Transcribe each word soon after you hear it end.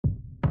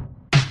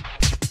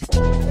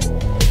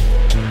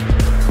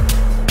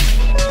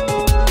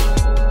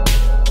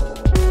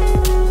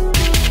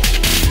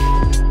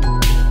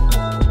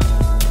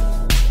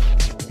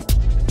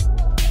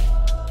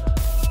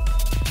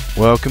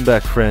Welcome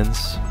back,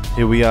 friends.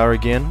 Here we are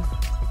again,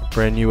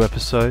 brand new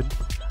episode.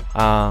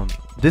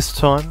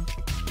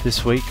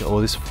 This week,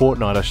 or this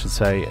fortnight I should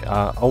say,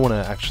 I want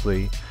to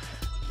actually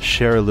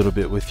share a little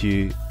bit with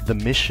you the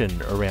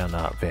mission around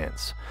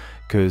Artvance,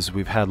 because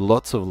we've had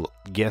lots of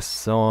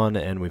guests on,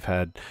 and we've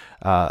had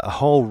a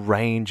whole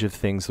range of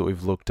things that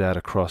we've looked at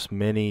across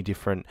many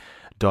different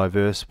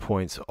diverse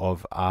points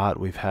of art.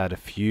 We've had a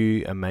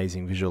few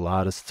amazing visual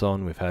artists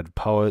on, we've had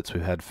poets,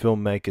 we've had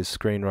filmmakers,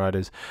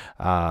 screenwriters,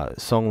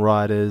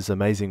 songwriters,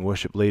 amazing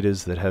worship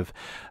leaders that have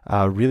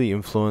really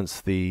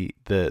influenced the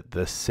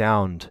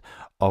sound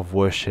of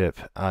worship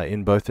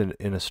in both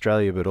in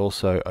Australia but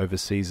also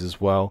overseas as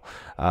well.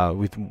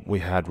 We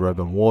had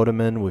Robin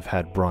Waterman, we've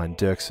had Brian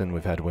Dirksen,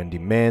 we've had Wendy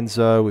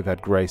Manzo, we've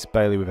had Grace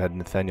Bailey, we've had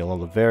Nathaniel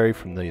Oliveri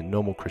from the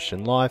Normal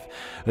Christian Life.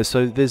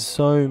 So there's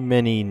so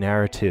many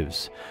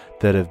narratives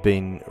that have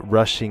been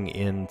rushing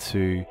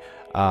into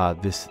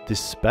this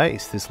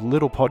space, this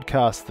little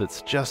podcast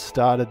that's just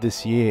started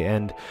this year.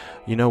 And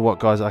you know what,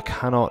 guys, I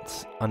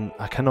cannot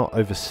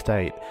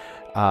overstate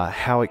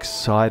how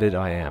excited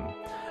I am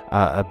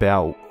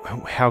about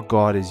how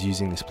God is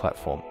using this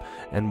platform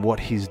and what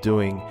He's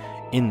doing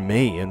in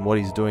me and what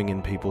He's doing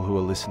in people who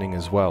are listening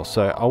as well.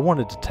 So I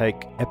wanted to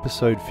take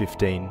episode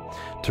 15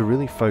 to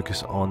really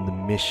focus on the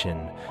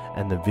mission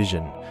and the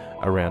vision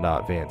around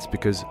Artvance,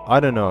 because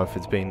I don't know if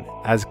it's been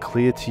as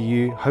clear to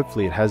you.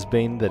 Hopefully it has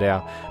been, that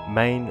our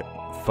main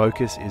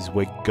focus is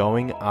we're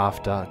going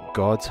after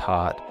God's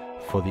heart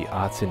for the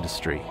arts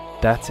industry.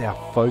 That's our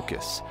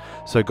focus.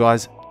 So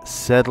guys,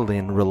 settle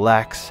in,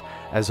 relax,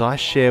 as I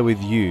share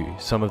with you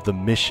some of the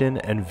mission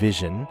and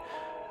vision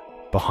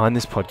behind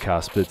this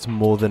podcast, but it's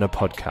more than a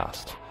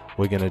podcast.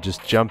 We're going to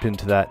just jump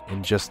into that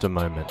in just a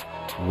moment.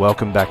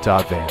 Welcome back to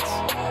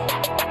Artvance.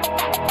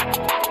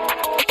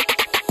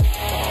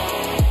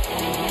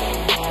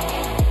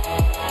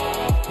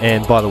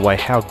 And by the way,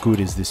 how good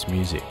is this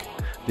music?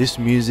 This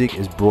music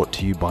is brought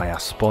to you by our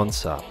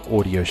sponsor,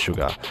 Audio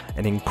Sugar,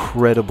 an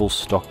incredible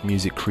stock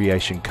music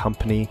creation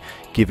company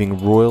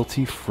giving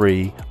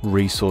royalty-free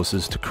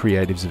resources to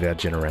creatives of our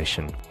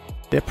generation.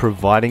 They're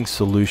providing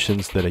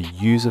solutions that are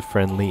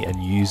user-friendly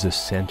and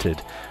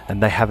user-centered,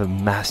 and they have a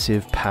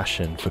massive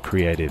passion for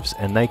creatives,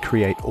 and they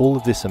create all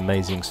of this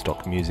amazing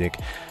stock music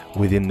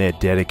within their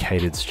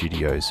dedicated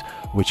studios,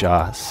 which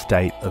are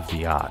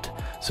state-of-the-art.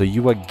 So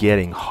you are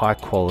getting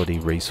high-quality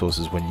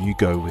resources when you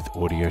go with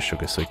Audio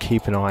Sugar. So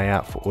keep an eye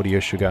out for Audio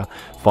Sugar.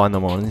 Find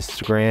them on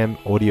Instagram.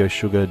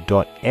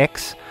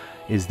 shorturl.at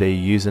is their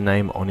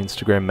username on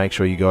Instagram. Make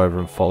sure you go over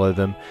and follow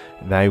them.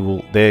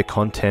 Their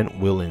content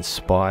will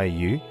inspire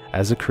you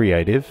as a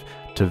creative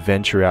to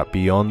venture out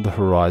beyond the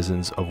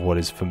horizons of what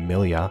is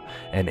familiar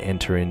and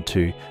enter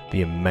into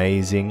the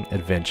amazing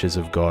adventures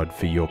of God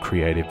for your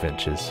creative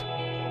ventures.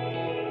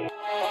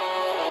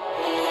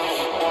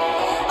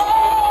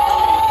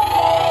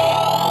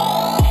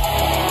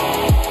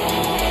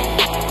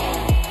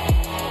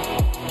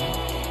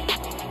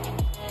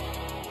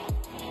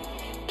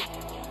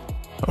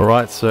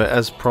 Alright, so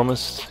as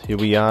promised, here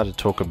we are to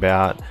talk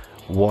about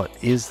what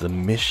is the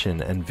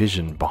mission and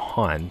vision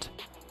behind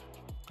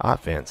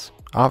Artvance.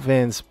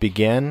 Artvance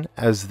began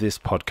as this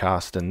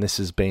podcast, and this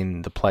has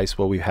been the place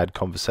where we've had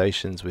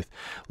conversations with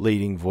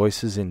leading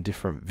voices in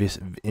different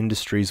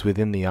industries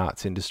within the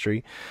arts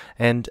industry.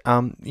 And,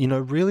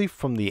 really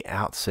from the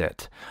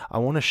outset, I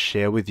want to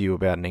share with you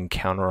about an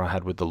encounter I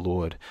had with the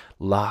Lord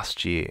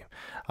last year.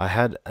 I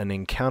had an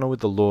encounter with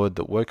the Lord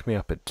that woke me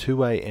up at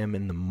 2 a.m.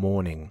 in the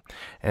morning,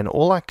 and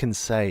all I can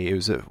say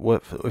is it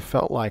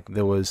felt like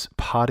there was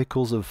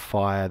particles of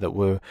fire that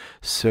were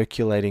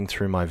circulating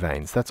through my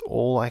veins. That's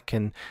all I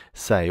can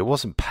say. It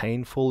wasn't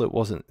painful. It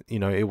wasn't,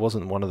 it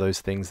wasn't one of those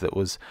things that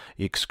was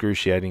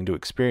excruciating to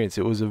experience.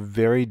 It was a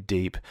very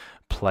deep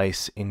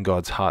place in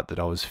God's heart that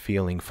I was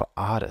feeling for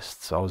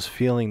artists. I was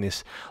feeling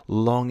this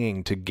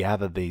longing to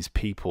gather these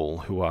people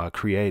who are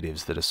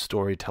creatives, that are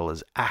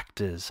storytellers,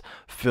 actors,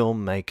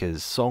 filmmakers,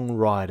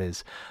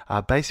 songwriters,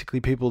 basically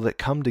people that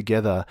come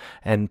together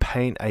and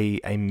paint a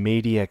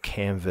media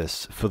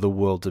canvas for the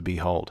world to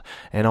behold.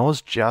 And I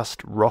was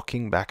just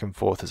rocking back and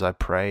forth as I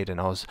prayed, and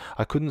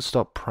I couldn't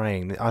stop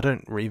praying. I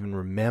don't even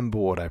remember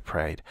what I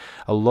prayed.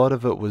 A lot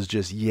of it was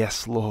just,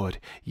 yes, Lord,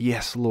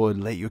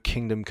 let your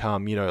kingdom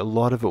come. A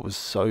lot of it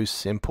was so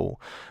simple,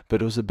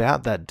 but it was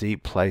about that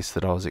deep place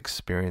that I was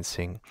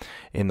experiencing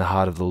in the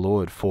heart of the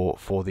Lord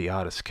for the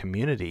artist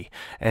community.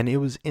 And it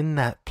was in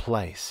that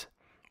place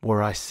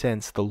where I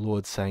sensed the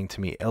Lord saying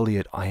to me,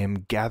 Elliot, I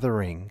am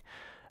gathering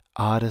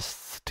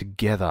artists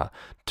together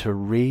to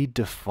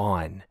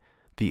redefine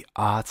the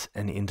arts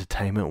and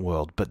entertainment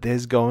world, but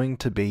there's going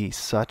to be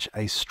such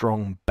a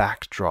strong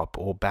backdrop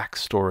or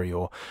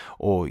backstory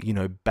or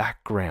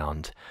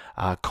background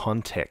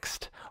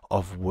context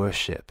of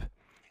worship,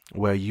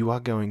 where you are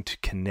going to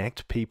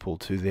connect people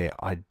to their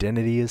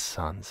identity as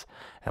sons,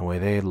 and where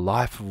their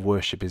life of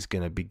worship is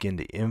going to begin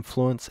to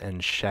influence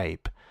and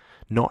shape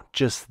not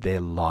just their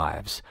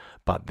lives,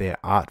 but their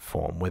art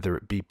form, whether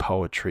it be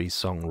poetry,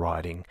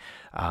 songwriting,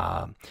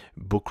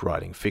 book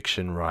writing,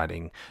 fiction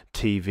writing,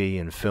 TV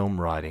and film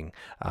writing,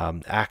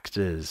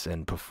 actors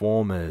and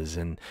performers,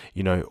 and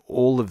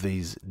all of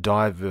these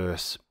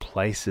diverse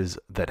places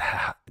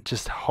that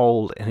just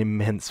hold an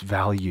immense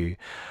value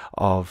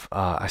of,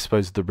 I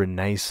suppose, the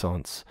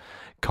Renaissance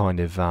kind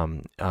of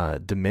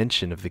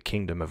dimension of the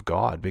kingdom of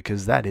God,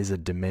 because that is a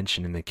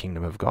dimension in the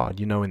kingdom of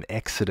God. In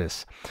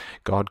Exodus,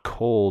 God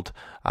called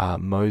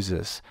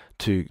Moses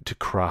to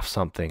craft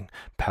something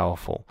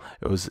powerful.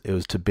 It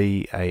was to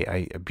be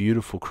a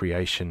beautiful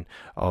creation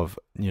of,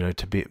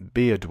 to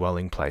be a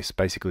dwelling place,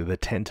 basically the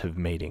tent of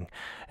meeting.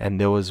 And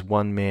there was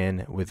one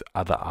man with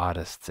other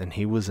artists, and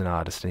he was an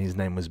artist, and his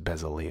name was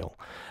Bezaleel.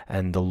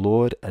 And the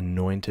Lord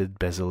anointed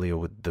Bezaleel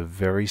with the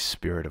very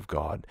Spirit of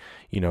God.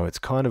 It's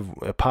kind of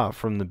apart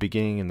from the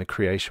beginning in the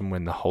creation,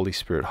 when the Holy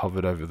Spirit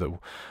hovered over the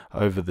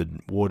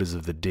waters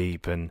of the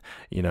deep, and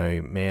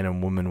man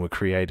and woman were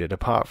created.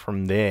 Apart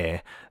from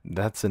there,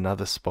 that's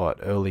another spot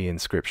early in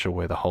Scripture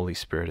where the Holy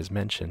Spirit is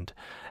mentioned,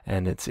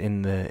 and it's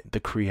in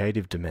the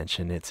creative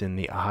dimension. It's in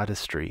the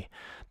artistry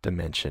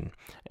dimension.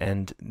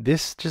 And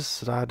this just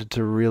started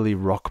to really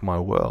rock my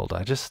world.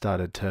 I just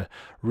started to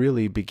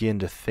really begin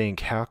to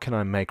think, how can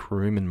I make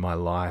room in my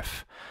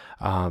life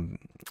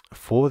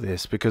for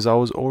this? Because I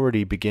was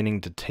already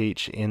beginning to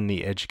teach in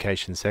the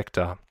education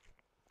sector,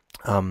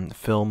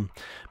 film,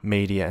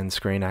 media, and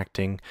screen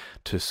acting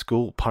to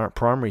school,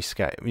 primary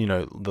scale,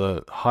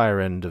 the higher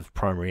end of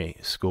primary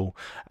school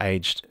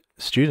aged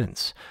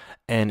students.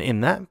 And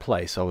in that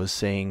place, I was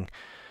seeing,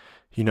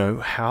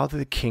 how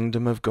the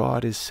kingdom of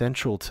God is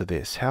central to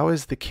this. How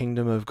is the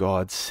kingdom of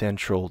God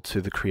central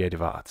to the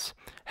creative arts?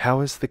 How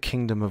is the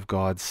kingdom of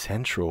God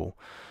central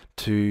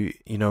to,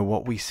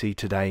 what we see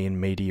today in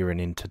media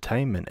and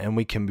entertainment? And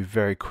we can be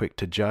very quick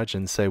to judge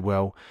and say,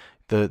 well,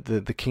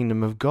 the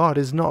kingdom of God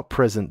is not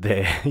present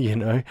there,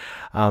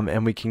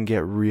 and we can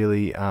get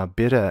really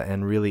bitter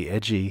and really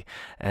edgy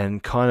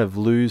and kind of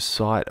lose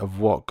sight of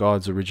what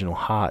God's original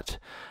heart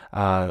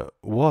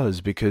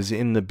was, because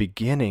in the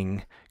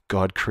beginning,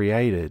 God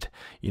created.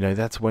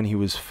 That's when he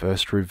was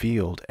first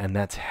revealed, and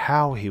that's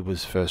how he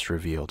was first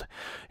revealed.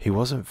 He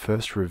wasn't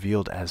first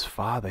revealed as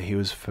Father, he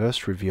was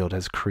first revealed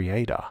as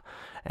Creator.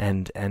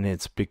 And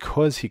it's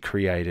because he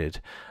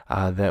created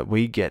that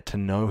we get to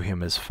know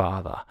him as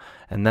Father.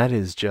 And that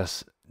is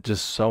just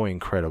so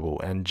incredible.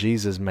 And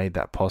Jesus made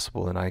that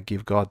possible, and I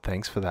give God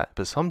thanks for that.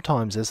 But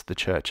sometimes as the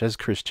church, as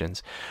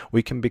Christians,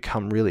 we can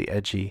become really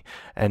edgy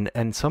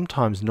and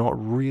sometimes not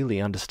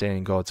really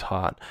understanding God's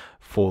heart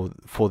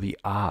for the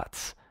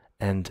arts.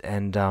 And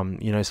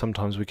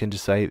sometimes we can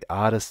just say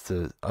artists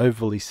are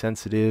overly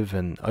sensitive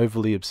and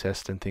overly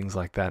obsessed and things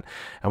like that.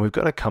 And we've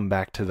got to come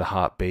back to the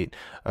heartbeat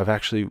of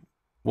actually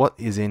what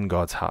is in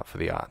God's heart for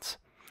the arts.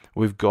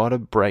 We've got to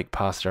break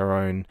past our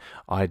own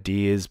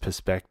ideas,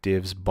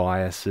 perspectives,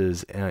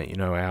 biases,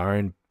 our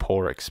own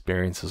poor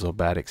experiences or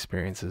bad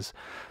experiences,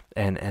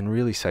 and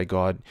really say,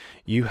 God,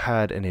 you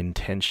had an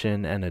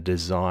intention and a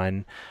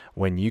design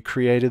when you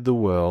created the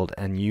world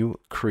and you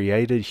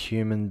created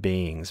human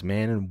beings,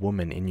 man and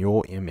woman, in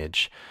your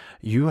image.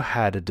 You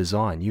had a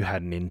design, you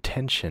had an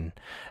intention,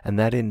 and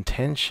that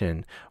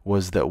intention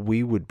was that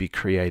we would be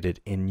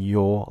created in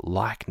your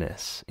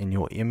likeness, in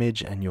your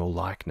image and your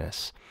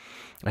likeness.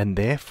 And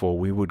therefore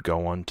we would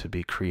go on to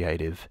be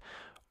creative.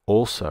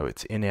 Also,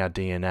 it's in our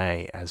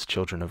DNA as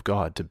children of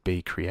God to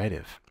be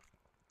creative.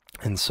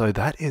 And so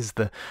that is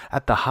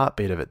at the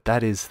heartbeat of it,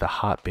 that is the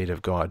heartbeat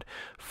of God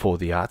for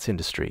the arts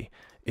industry.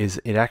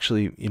 Is it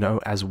actually,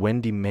 as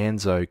Wendy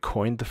Manzo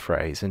coined the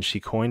phrase, and she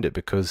coined it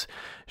because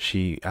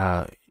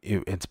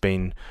it's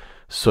been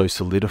so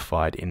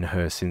solidified in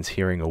her since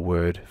hearing a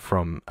word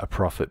from a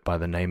prophet by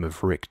the name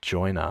of Rick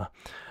Joyner.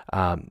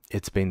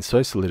 It's been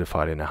so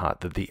solidified in her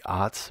heart that the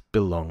arts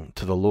belong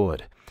to the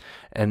Lord.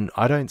 And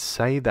I don't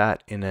say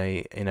that in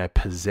a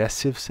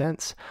possessive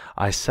sense.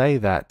 I say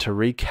that to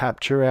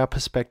recapture our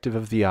perspective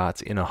of the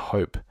arts in a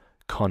hope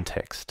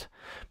context.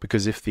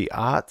 Because if the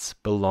arts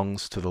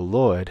belongs to the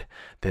Lord,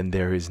 then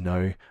there is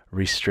no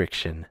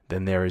restriction,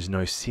 then there is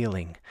no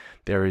ceiling,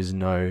 there is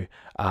no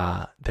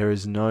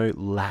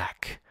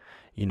lack.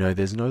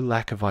 There's no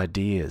lack of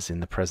ideas in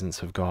the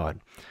presence of God.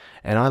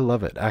 And I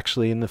love it.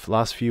 Actually, in the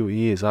last few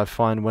years, I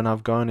find when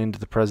I've gone into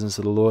the presence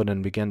of the Lord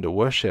and began to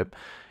worship,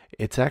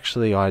 it's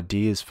actually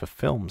ideas for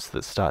films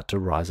that start to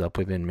rise up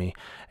within me.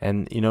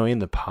 And, in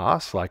the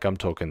past, like I'm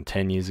talking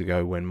 10 years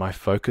ago, when my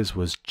focus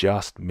was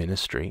just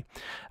ministry,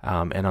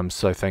 and I'm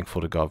so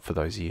thankful to God for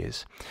those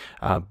years.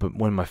 But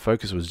when my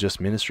focus was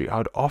just ministry,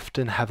 I'd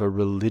often have a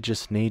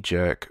religious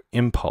knee-jerk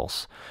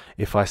impulse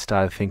if I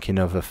started thinking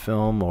of a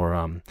film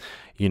or,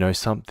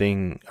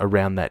 something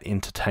around that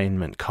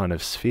entertainment kind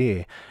of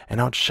sphere, and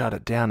I'd shut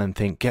it down and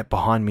think, get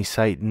behind me,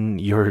 Satan,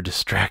 you're a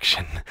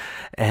distraction.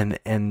 And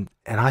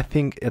I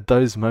think at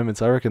those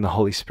moments, I reckon the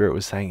Holy Spirit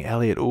was saying,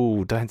 Elliot,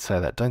 don't say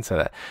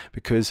that,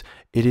 because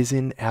it is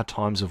in our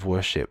times of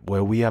worship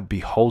where we are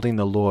beholding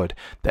the Lord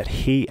that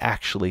he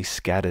actually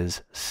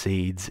scatters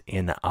seeds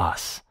in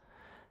us.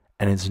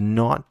 And it's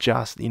not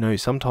just,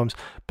 sometimes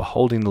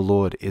beholding the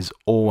Lord is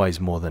always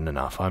more than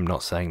enough. I'm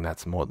not saying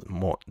that's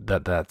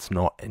that's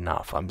not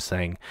enough.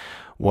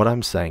 What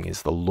I'm saying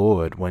is the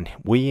Lord, when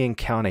we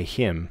encounter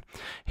him,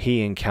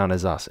 he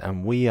encounters us,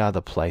 and we are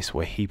the place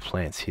where he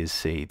plants his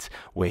seeds,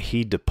 where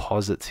he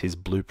deposits his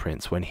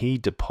blueprints, when he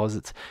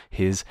deposits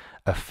his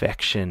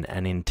affection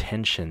and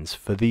intentions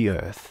for the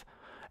earth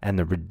and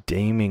the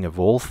redeeming of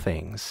all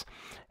things.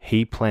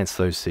 He plants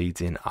those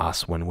seeds in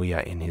us when we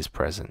are in his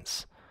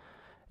presence.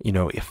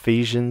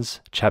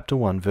 Ephesians chapter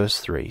 1 verse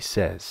 3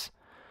 says,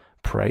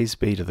 "Praise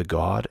be to the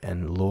God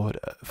and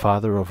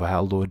Father of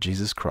our Lord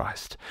Jesus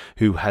Christ,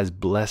 who has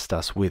blessed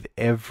us with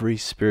every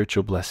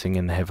spiritual blessing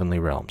in the heavenly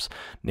realms."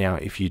 Now,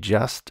 if you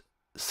just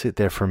sit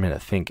there for a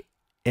minute, think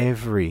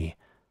every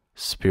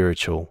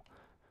spiritual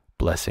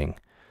blessing.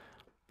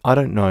 I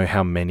don't know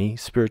how many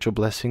spiritual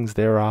blessings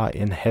there are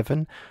in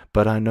heaven,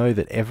 but I know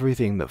that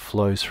everything that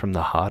flows from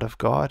the heart of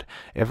God,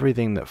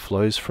 everything that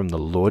flows from the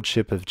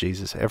lordship of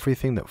Jesus,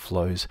 everything that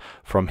flows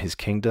from his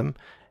kingdom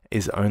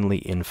is only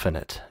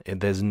infinite.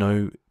 There's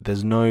no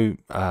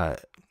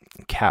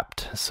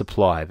capped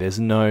supply. There's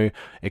no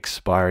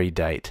expiry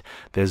date.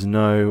 There's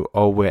no,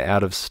 we're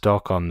out of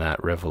stock on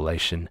that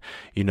revelation.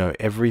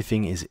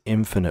 Everything is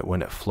infinite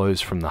when it flows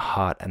from the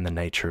heart and the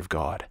nature of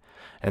God.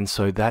 And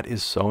so that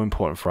is so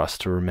important for us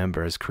to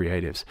remember as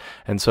creatives.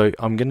 And so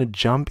I'm going to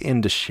jump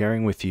into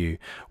sharing with you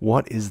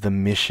what is the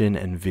mission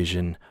and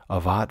vision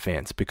of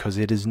Artvance, because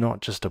it is not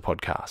just a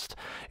podcast.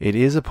 It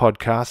is a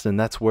podcast, and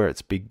that's where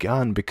it's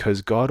begun,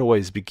 because God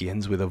always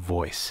begins with a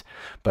voice.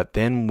 But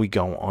then we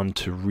go on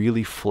to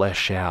really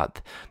flesh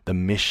out the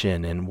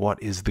mission and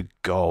what is the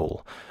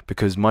goal.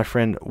 Because my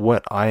friend,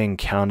 what I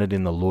encountered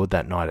in the Lord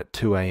that night at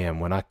 2 a.m.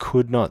 when I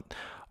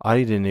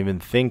didn't even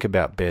think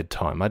about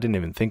bedtime. I didn't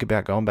even think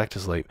about going back to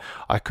sleep.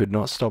 I could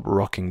not stop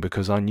rocking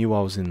because I knew I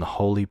was in the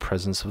holy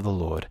presence of the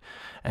Lord.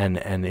 And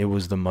it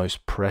was the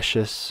most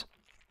precious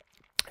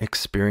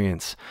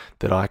experience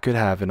that I could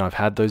have. And I've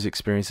had those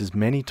experiences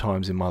many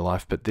times in my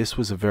life, but this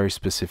was a very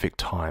specific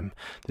time.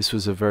 This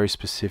was a very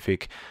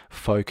specific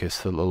focus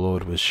that the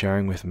Lord was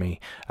sharing with me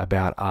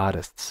about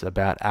artists,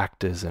 about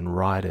actors and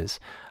writers,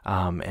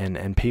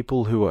 and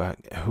people who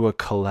are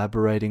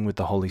collaborating with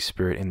the Holy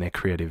Spirit in their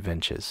creative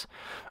ventures.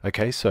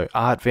 Okay, so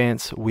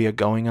Artvance, we are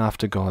going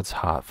after God's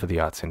heart for the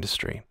arts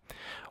industry.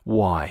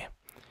 Why?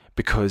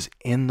 Because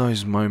in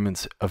those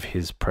moments of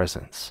his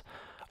presence,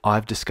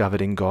 I've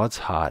discovered in God's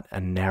heart a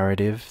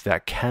narrative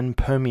that can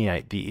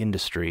permeate the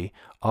industry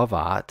of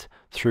art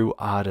through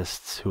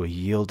artists who are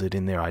yielded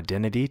in their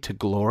identity to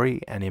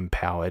glory and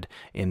empowered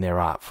in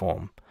their art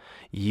form.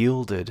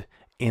 Yielded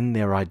in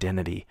their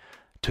identity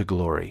to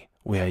glory.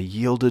 We are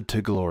yielded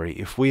to glory.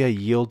 If we are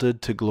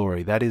yielded to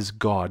glory, that is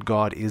God.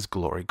 God is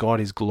glory. God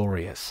is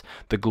glorious.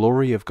 The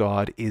glory of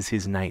God is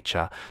his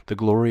nature. The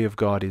glory of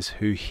God is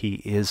who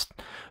he is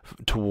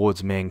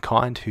towards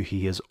mankind, who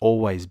he has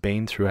always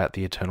been throughout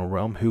the eternal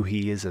realm, who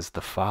he is as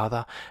the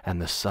Father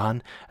and the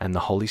Son and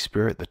the Holy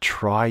Spirit, the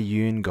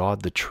triune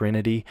God, the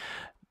Trinity.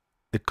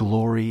 The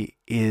glory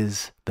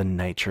is the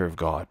nature of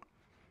God.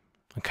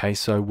 Okay,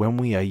 so when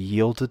we are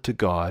yielded to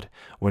God,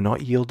 we're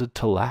not yielded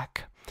to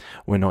lack.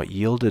 We're not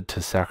yielded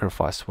to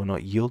sacrifice. We're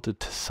not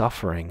yielded to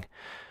suffering.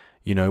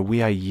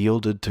 We are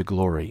yielded to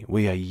glory.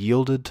 We are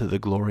yielded to the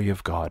glory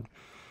of God.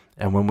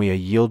 And when we are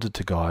yielded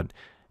to God,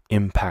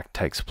 impact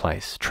takes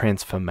place.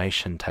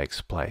 Transformation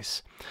takes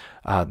place.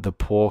 The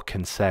poor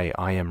can say,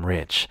 I am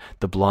rich.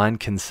 The blind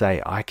can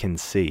say, I can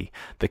see.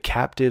 The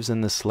captives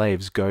and the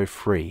slaves go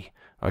free.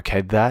 Okay,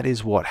 that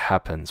is what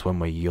happens when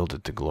we're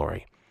yielded to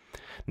glory.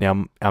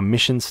 Now, our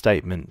mission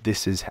statement,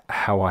 this is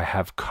how I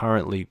have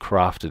currently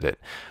crafted it,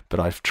 but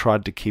I've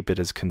tried to keep it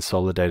as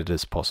consolidated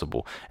as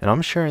possible. And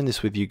I'm sharing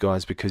this with you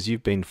guys because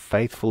you've been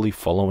faithfully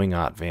following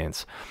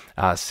Artvance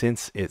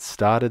since it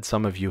started.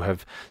 Some of you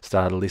have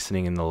started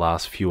listening in the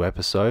last few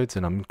episodes,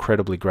 and I'm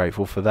incredibly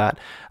grateful for that.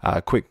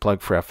 Quick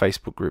plug for our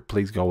Facebook group.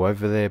 Please go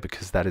over there,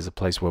 because that is a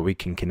place where we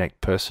can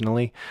connect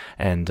personally,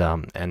 and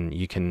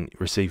you can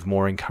receive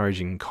more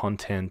encouraging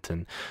content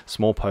and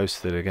small posts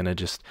that are going to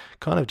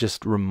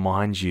just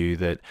remind you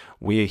that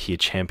we are here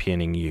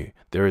championing you.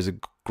 There is a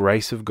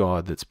grace of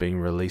God that's being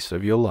released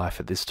over your life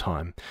at this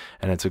time,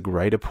 and it's a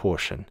greater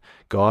portion.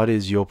 God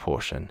is your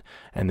portion,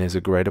 and there's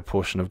a greater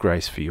portion of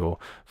grace for your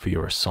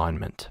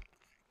assignment.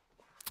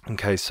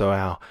 Okay, so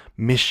our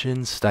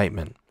mission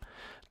statement: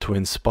 to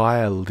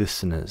inspire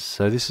listeners.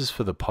 So this is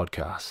for the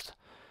podcast,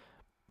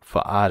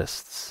 for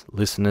artists,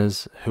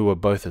 listeners who are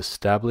both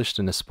established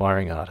and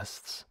aspiring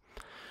artists,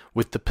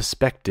 with the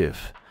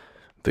perspective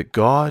that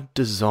God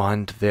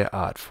designed their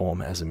art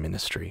form as a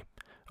ministry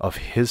of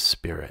his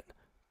spirit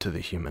to the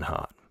human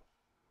heart.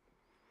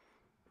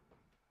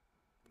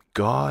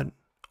 God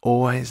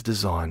always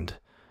designed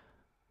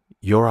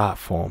your art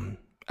form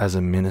as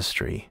a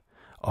ministry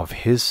of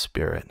his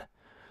spirit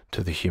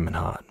to the human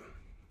heart,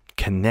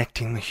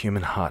 connecting the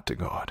human heart to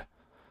God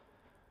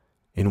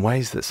in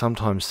ways that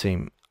sometimes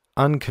seem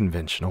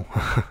unconventional.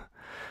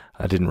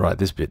 I didn't write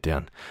this bit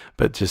down,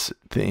 but just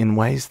in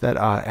ways that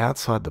are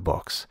outside the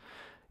box.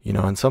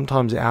 and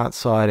sometimes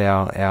outside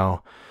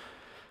our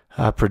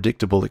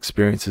predictable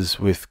experiences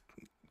with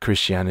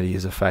Christianity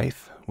as a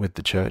faith, with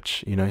the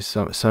church,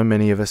 so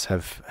many of us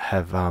have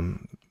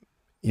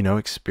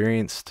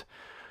experienced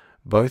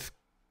both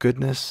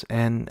goodness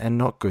and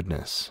not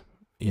goodness,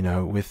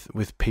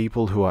 with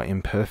people who are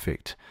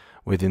imperfect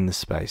within the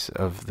space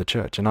of the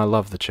church. And I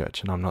love the church,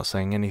 and I'm not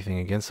saying anything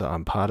against it.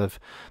 I'm part of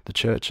the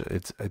church.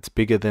 It's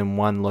bigger than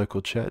one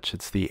local church.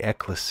 It's the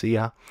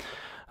ecclesia,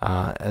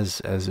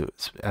 as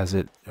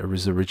it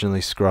was originally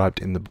described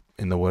in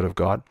the Word of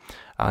God.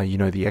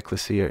 The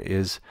ecclesia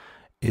is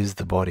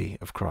the body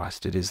of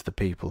Christ. It is the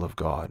people of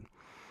God,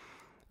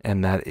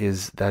 and that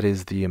is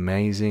the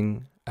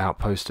amazing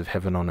outpost of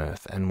heaven on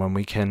earth. And when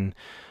we can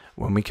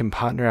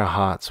partner our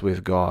hearts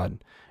with God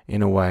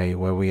in a way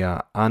where we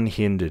are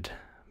unhindered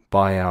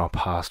by our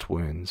past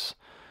wounds,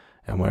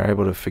 and we're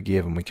able to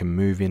forgive, and we can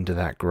move into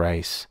that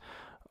grace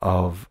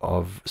of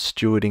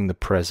stewarding the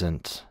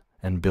present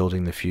and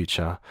building the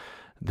future,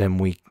 then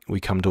we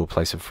come to a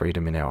place of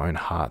freedom in our own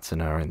hearts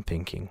and our own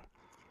thinking.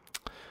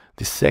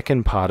 The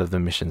second part of the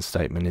mission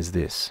statement is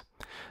this: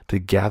 to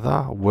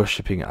gather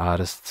worshipping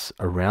artists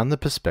around the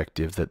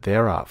perspective that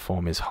their art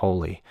form is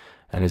holy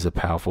and is a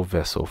powerful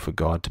vessel for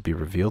God to be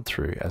revealed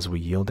through as we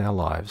yield our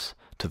lives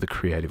to the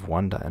creative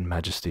wonder and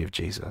majesty of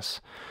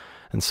Jesus.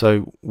 And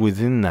so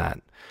within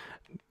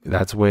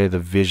that's where the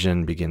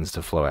vision begins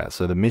to flow out.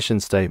 So the mission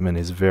statement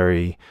is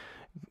very,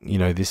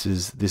 this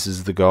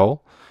is the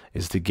goal,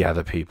 is to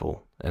gather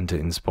people and to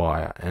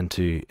inspire and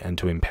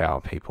to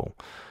empower people.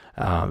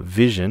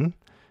 Vision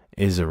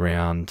is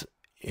around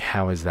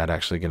how is that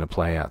actually going to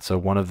play out. So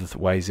one of the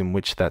ways in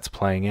which that's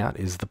playing out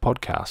is the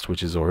podcast,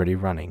 which is already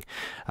running.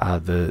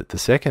 The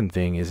second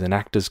thing is an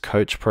actors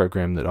coach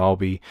program that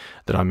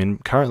I'm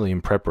currently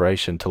in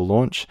preparation to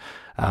launch,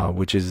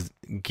 which is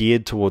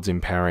geared towards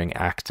empowering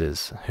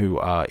actors who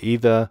are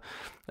either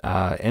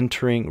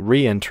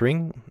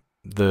re-entering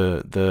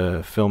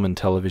the film and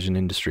television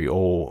industry,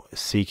 or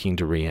seeking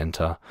to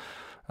re-enter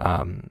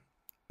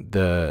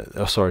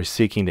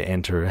seeking to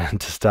enter and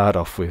to start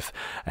off with,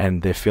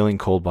 and they're feeling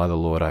called by the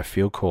Lord. I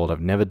feel called. I've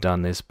never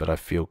done this, but I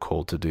feel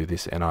called to do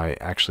this, and I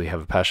actually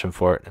have a passion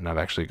for it, and I've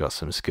actually got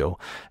some skill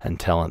and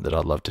talent that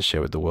I'd love to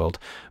share with the world.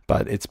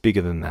 But it's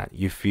bigger than that.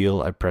 You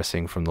feel a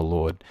pressing from the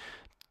Lord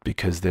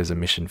because there's a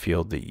mission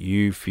field that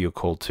you feel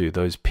called to.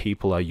 Those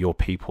people are your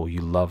people.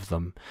 You love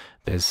them.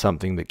 There's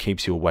something that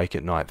keeps you awake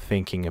at night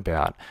thinking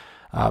about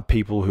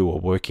people who are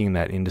working in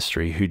that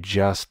industry who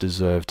just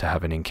deserve to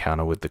have an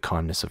encounter with the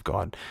kindness of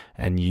God.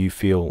 And you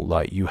feel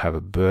like you have a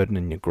burden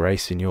and your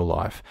grace in your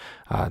life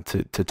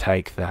to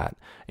take that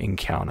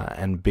encounter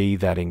and be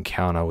that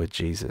encounter with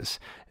Jesus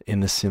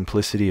in the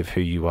simplicity of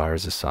who you are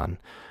as a son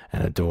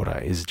and a daughter,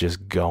 is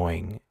just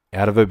going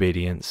out of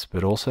obedience,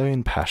 but also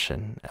in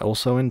passion,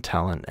 also in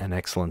talent and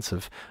excellence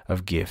of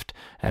gift.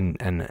 And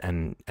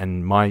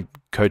my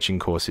coaching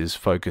course is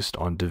focused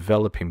on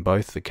developing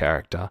both the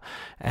character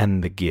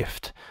and the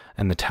gift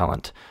and the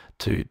talent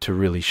to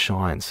really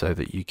shine, so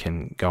that you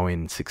can go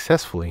in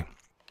successfully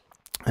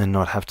and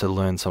not have to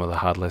learn some of the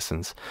hard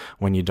lessons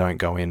when you don't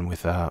go in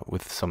with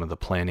some of the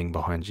planning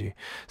behind you.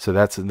 So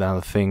that's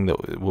another thing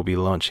that we'll be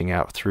launching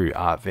out through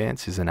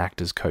Artvance, is an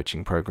actors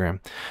coaching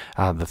program.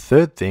 The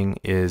third thing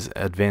is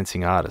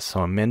advancing artists,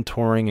 so a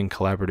mentoring and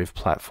collaborative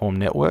platform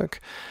network.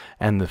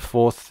 And the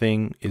fourth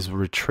thing is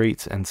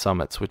retreats and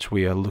summits, which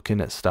we are looking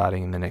at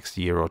starting in the next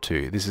year or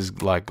two. This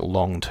is like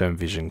long-term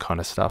vision kind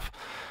of stuff.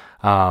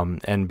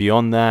 And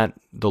beyond that,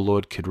 the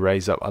Lord could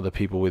raise up other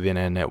people within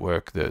our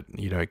network that,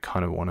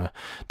 kind of want to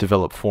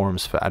develop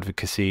forums for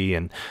advocacy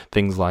and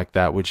things like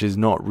that, which is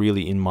not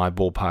really in my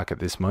ballpark at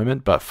this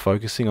moment, but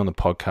focusing on the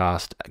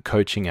podcast,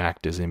 coaching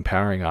actors,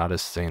 empowering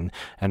artists,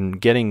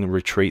 and getting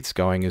retreats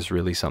going is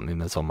really something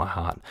that's on my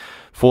heart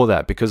for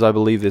that, because I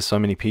believe there's so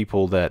many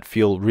people that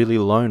feel really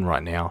alone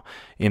right now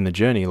in the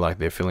journey, like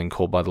they're feeling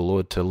called by the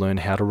Lord to learn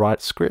how to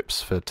write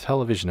scripts for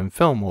television and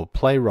film, or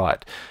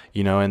playwright,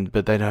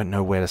 but they don't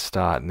know where to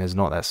start, and there's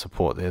not that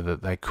support there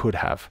that they could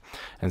have.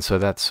 And so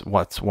that's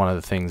one of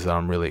the things that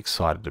I'm really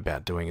excited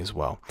about doing as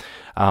well.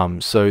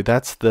 So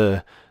that's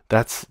the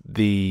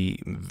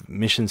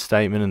mission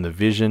statement and the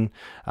vision,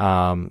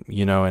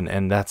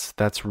 and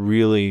that's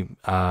really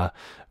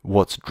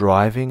what's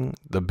driving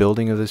the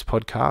building of this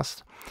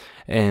podcast.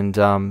 And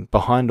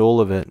behind all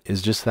of it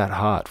is just that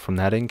heart from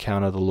that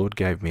encounter the Lord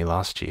gave me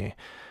last year.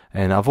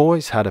 And I've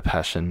always had a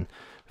passion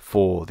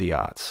for the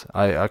arts.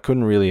 I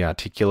couldn't really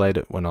articulate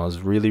it when I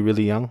was really,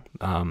 really young.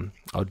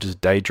 I'd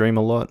just daydream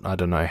a lot. I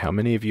don't know how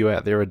many of you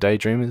out there are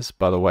daydreamers.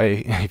 By the way,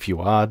 if you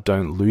are,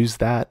 don't lose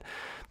that.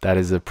 That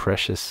is a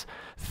precious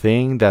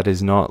thing. That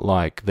is not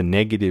like the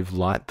negative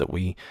light that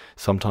we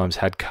sometimes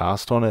had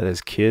cast on it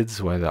as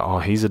kids,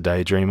 where he's a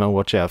daydreamer,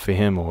 watch out for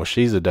him, or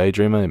she's a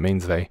daydreamer. It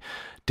means they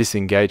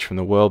disengage from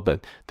the world.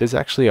 But there's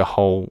actually a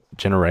whole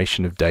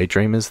generation of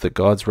daydreamers that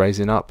God's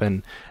raising up,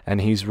 and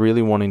he's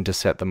really wanting to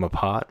set them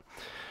apart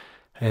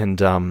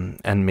and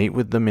meet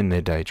with them in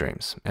their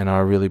daydreams. And I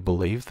really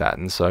believe that.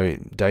 And so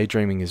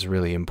daydreaming is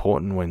really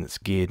important when it's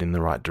geared in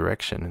the right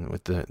direction and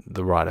with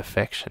the right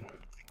affection.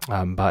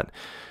 But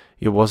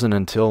it wasn't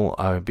until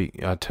I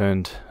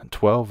turned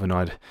 12 and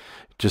I'd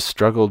just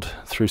struggled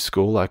through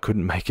school. I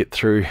couldn't make it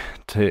through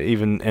to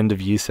even end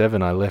of year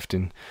 7. I left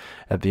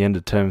at the end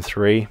of term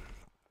 3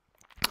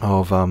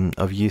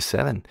 of year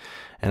 7,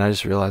 and I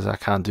just realized I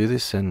can't do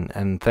this,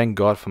 and thank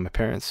God for my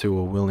parents who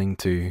were willing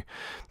to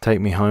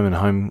take me home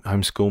and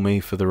homeschool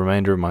me for the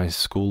remainder of my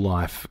school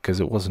life,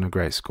 because it wasn't a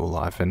great school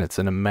life. And it's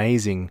an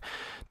amazing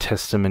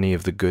testimony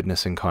of the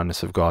goodness and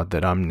kindness of God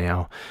that I'm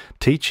now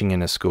teaching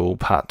in a school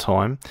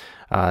part-time,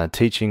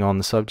 teaching on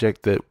the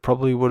subject that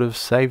probably would have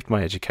saved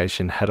my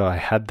education had I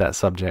had that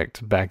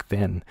subject back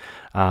then,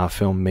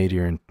 film,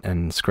 media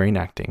and screen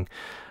acting,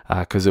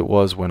 because it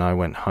was when I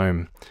went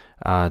home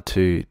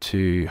to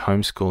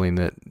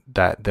homeschooling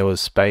that there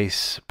was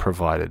space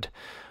provided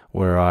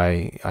where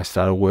I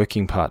started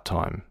working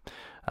part-time,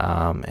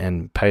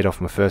 and paid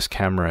off my first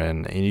camera.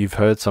 And you've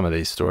heard some of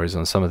these stories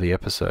on some of the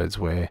episodes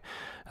where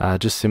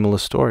just similar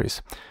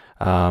stories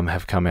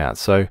have come out.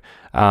 So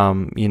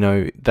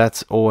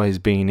that's always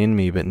been in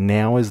me, but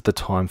now is the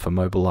time for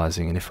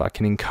mobilizing. And if I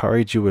can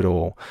encourage you at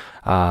all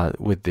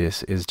with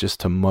this, is just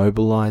to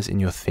mobilize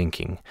in your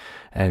thinking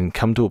and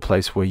come to a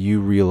place where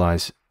you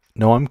realize,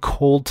 no, I'm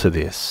called to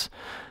this.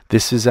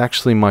 This is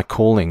actually my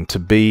calling, to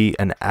be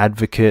an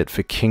advocate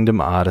for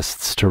kingdom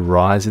artists to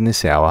rise in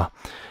this hour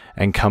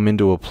and come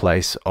into a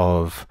place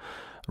of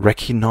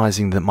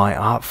recognizing that my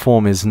art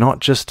form is not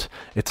just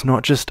art. It's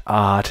not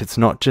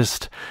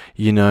just,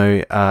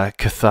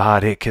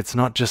 cathartic. It's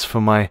not just for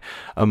my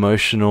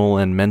emotional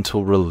and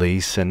mental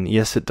release. And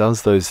yes, it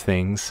does those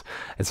things.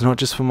 It's not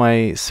just for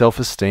my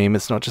self-esteem.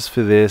 It's not just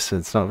for this.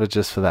 It's not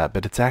just for that.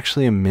 But it's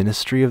actually a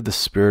ministry of the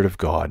Spirit of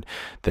God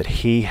that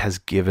He has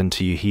given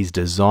to you. He's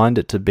designed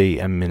it to be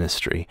a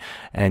ministry.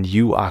 And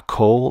you are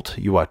called,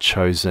 you are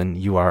chosen,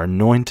 you are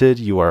anointed,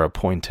 you are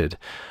appointed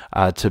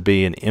to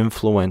be an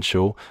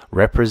influential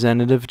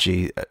representative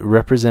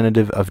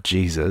of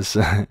Jesus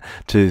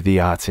to the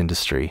arts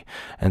industry.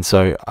 And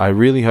so I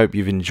really hope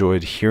you've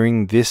enjoyed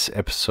hearing this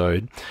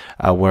episode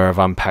where I've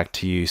unpacked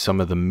to you some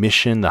of the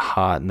mission, the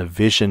heart, and the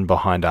vision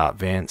behind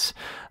Artvance.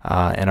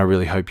 And I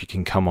really hope you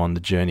can come on the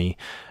journey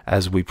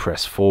as we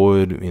press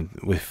forward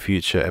with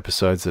future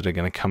episodes that are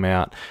going to come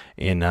out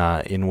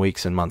in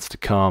weeks and months to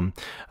come.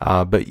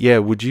 But yeah,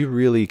 would you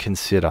really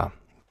consider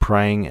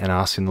praying and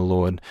asking the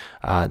Lord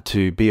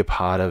to be a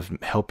part of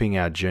helping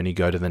our journey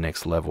go to the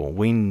next level?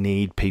 We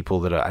need people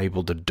that are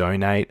able to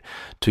donate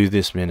to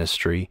this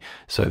ministry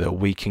so that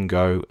we can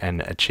go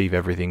and achieve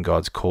everything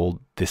God's called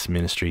this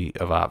ministry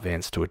of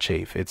Artvance to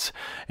achieve.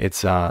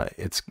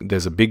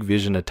 There's a big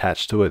vision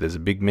attached to it. There's a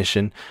big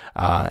mission,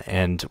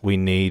 and we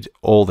need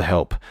all the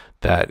help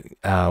that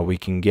we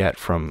can get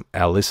from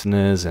our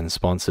listeners and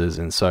sponsors.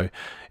 And so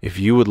if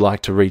you would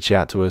like to reach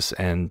out to us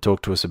and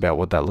talk to us about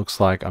what that looks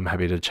like, I'm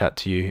happy to chat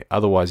to you.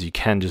 Otherwise, you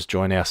can just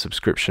join our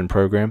subscription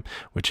program,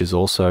 which is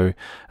also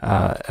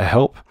a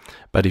help.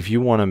 But if you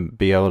want to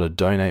be able to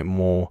donate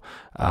more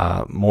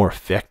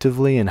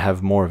effectively and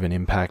have more of an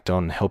impact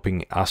on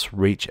helping us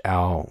reach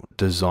our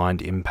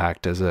designed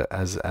impact as a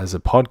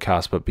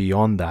podcast, but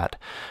beyond that,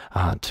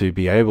 to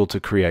be able to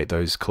create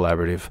those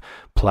collaborative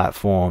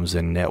platforms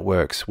and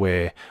networks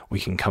where we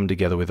can come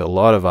together with a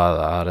lot of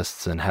other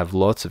artists and have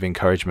lots of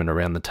encouragement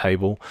around the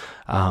table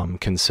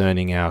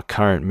concerning our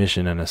current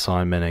mission and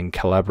assignment, and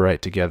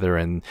collaborate together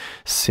and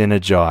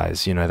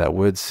synergize, that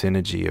word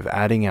synergy of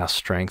adding our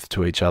strength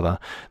to each other,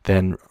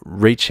 then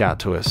reach out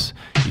to us.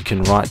 You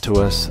can write to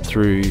us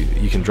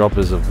you can drop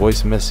us a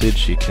voice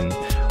message. You can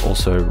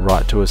also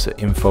write to us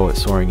at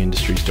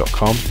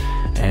info@soaringindustries.com,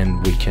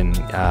 and we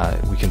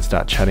can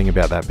start chatting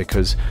about that,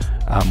 because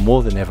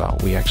more than ever,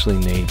 we actually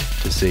need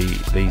to see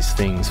these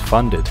things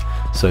funded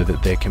so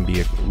that there can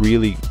be a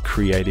really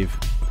creative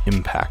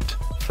impact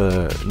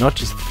for not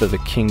just for the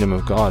kingdom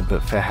of God,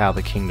 but for how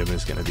the kingdom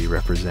is going to be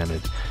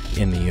represented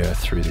in the earth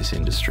through this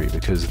industry,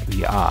 because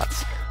the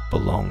arts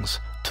belongs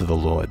to the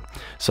Lord.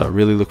 So I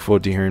really look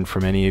forward to hearing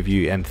from any of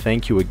you, and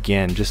thank you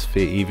again just for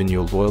even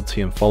your loyalty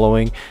and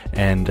following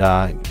and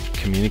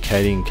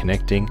communicating,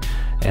 connecting,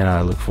 and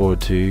I look forward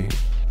to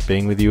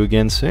being with you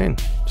again soon.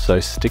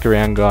 So stick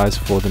around, guys,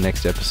 for the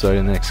next episode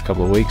in the next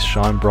couple of weeks.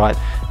 Shine bright,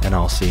 and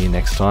I'll see you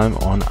next time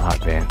on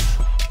Artvance.